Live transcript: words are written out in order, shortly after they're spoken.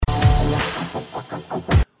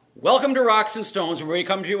Welcome to Rocks and Stones, where we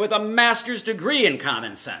come to you with a master's degree in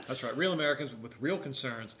common sense. That's right, real Americans with real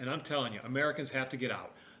concerns, and I'm telling you, Americans have to get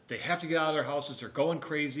out. They have to get out of their houses. They're going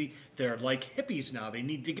crazy. They're like hippies now. They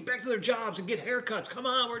need to get back to their jobs and get haircuts. Come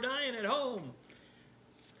on, we're dying at home.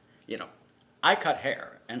 You know, I cut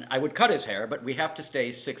hair, and I would cut his hair, but we have to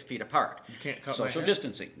stay 6 feet apart. You can't cut Social my hair?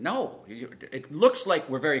 distancing. No, it looks like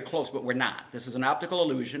we're very close, but we're not. This is an optical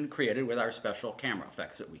illusion created with our special camera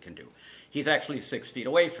effects that we can do. He's actually 6 feet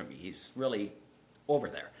away from me. He's really over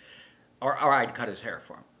there. Or I'd cut his hair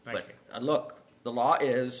for him. Thank But look, the law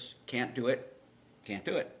is can't do it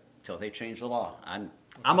until they change the law.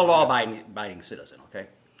 I'm a law-abiding citizen, okay?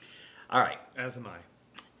 All right. As am I.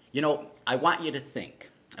 You know, I want you to think.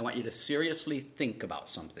 I want you to seriously think about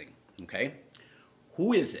something, okay?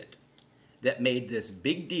 Who is it that made this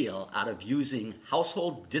big deal out of using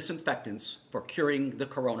household disinfectants for curing the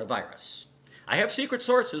coronavirus? I have secret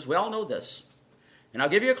sources. We all know this. And I'll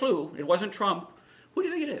give you a clue. It wasn't Trump. Who do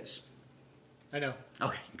you think it is? I know.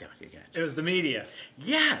 Okay, you got it. It was the media.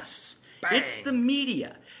 Yes. Bang. It's the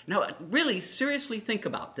media. Now, really, seriously think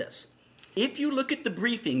about this. If you look at the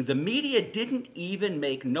briefing, the media didn't even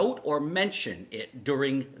make note or mention it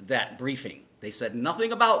during that briefing. They said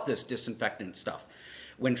nothing about this disinfectant stuff.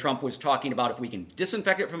 When Trump was talking about if we can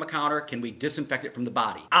disinfect it from a counter, can we disinfect it from the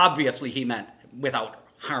body? Obviously, he meant without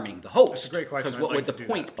harming the host. That's a great question. Because what would the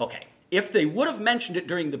point? Okay. If they would have mentioned it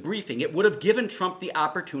during the briefing, it would have given Trump the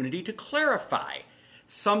opportunity to clarify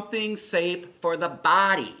something safe for the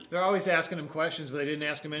body. They're always asking him questions, but they didn't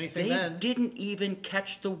ask him anything then. They didn't even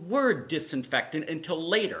catch the word disinfectant until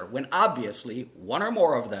later, when obviously one or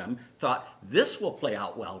more of them thought this will play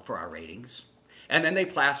out well for our ratings. And then they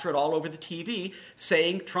plaster it all over the TV,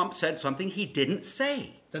 saying Trump said something he didn't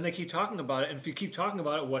say. Then they keep talking about it, and if you keep talking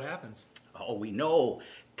about it, what happens? Oh, we know.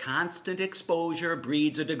 Constant exposure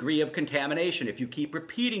breeds a degree of contamination. If you keep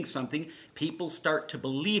repeating something, people start to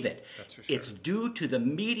believe it. That's for sure. It's due to the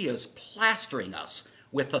media's plastering us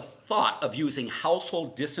with the thought of using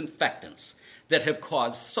household disinfectants that have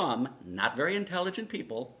caused some not very intelligent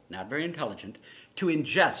people, to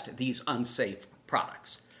ingest these unsafe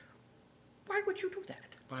products. Why would you do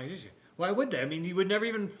that? Why would they? I mean, you would never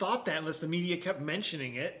even thought that unless the media kept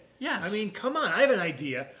mentioning it. Yes. I mean, come on. I have an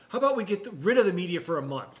idea. How about we get rid of the media for a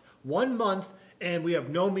month? 1 month, and we have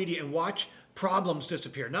no media, and watch problems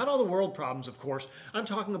disappear. Not all the world problems, of course. I'm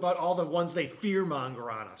talking about all the ones they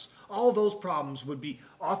fearmonger on us. All those problems would be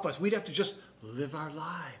off us. We'd have to just live our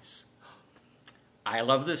lives. I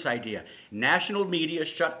love this idea. National media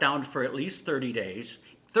shut down for at least 30 days.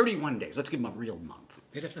 31 days. Let's give them a real month.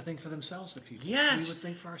 They'd have to think for themselves, the people. Yes. We would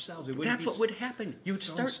think for ourselves. That's what would happen. You'd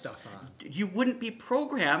start stuff on. You wouldn't be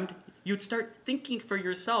programmed. You'd start thinking for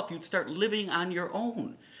yourself. You'd start living on your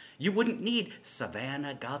own. You wouldn't need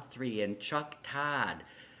Savannah Guthrie and Chuck Todd,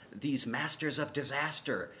 these masters of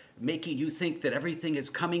disaster, making you think that everything is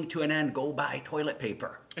coming to an end. Go buy toilet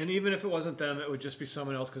paper. And even if it wasn't them, it would just be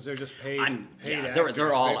someone else because they're just paid.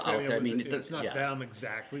 They're all out there. I mean, it's not them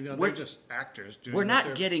exactly. They're just actors. We're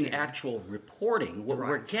not getting actual reporting. What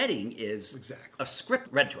we're getting is a script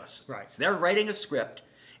read to us. Right. They're writing a script,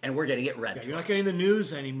 and we're getting it read to us. You're not getting the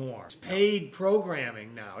news anymore. It's paid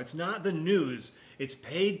programming now. It's not the news. It's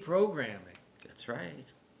paid programming. That's right.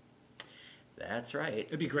 That's right.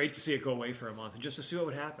 It'd be great to see it go away for a month and just to see what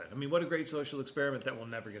would happen. I mean, what a great social experiment that we'll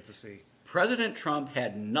never get to see. President Trump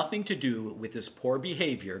had nothing to do with this poor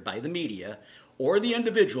behavior by the media or the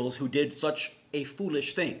individuals who did such a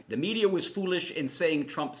foolish thing. The media was foolish in saying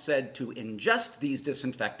Trump said to ingest these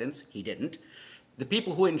disinfectants. He didn't. The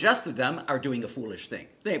people who ingested them are doing a foolish thing.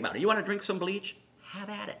 Think about it. You want to drink some bleach? Have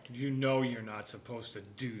at it. You know you're not supposed to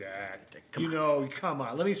do that. Come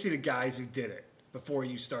on. Let me see the guys who did it before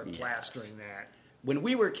you start plastering that. When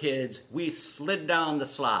we were kids, we slid down the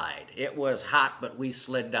slide. It was hot, but we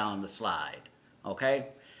slid down the slide. Okay?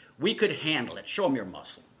 We could handle it. Show them your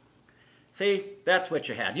muscle. See, that's what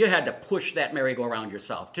you had. You had to push that merry-go-round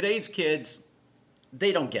yourself. Today's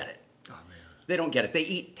they don't get it. Oh, man. They don't get it. They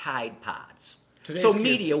eat Tide Pods. Today's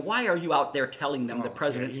media, why are you out there telling them the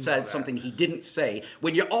president said something he didn't say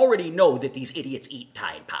when you already know that these idiots eat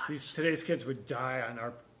Tide Pods? Today's kids would die on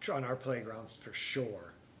our playgrounds for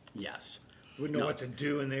sure. Yes. Wouldn't know what to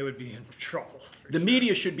do, and they would be in trouble. The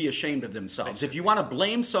media should be ashamed of themselves. If you want to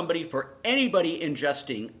blame somebody for anybody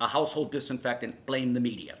ingesting a household disinfectant, blame the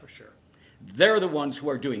media. For sure. They're the ones who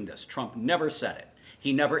are doing this. Trump never said it.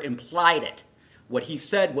 He never implied it. What he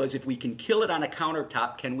said was, if we can kill it on a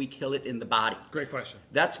countertop, can we kill it in the body? Great question.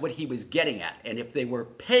 That's what he was getting at. And if they were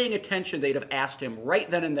paying attention, they'd have asked him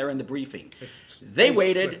right then and there in the briefing. They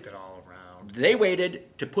waited. Flipped it all around. They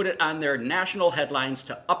waited to put it on their national headlines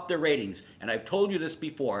to up their ratings. And I've told you this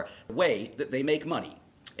before, the way that they make money.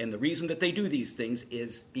 And the reason that they do these things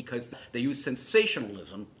is because they use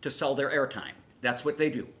sensationalism to sell their airtime. That's what they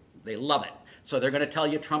do. They love it. So they're going to tell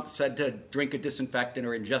you Trump said to drink a disinfectant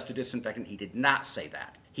or ingest a disinfectant. He did not say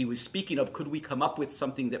that. He was speaking of, could we come up with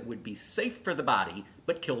something that would be safe for the body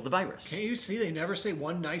but kill the virus? Can't you see they never say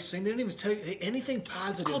one nice thing? They don't even tell you anything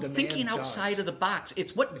positive. It's called thinking outside of the box.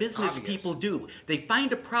 It's what business obvious. people do. They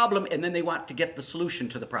find a problem and then they want to get the solution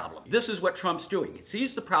to the problem. This is what Trump's doing. He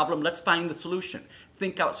sees the problem, let's find the solution.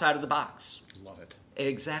 Think outside of the box. Love it.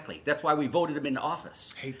 Exactly. That's why we voted him into office.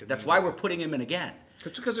 Hate the That's media. why we're putting him in again.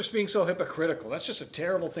 It's because they're being so hypocritical. That's just a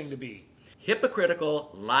terrible thing to be.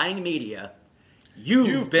 Hypocritical, lying media.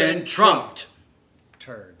 You've been trumped.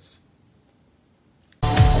 Turds.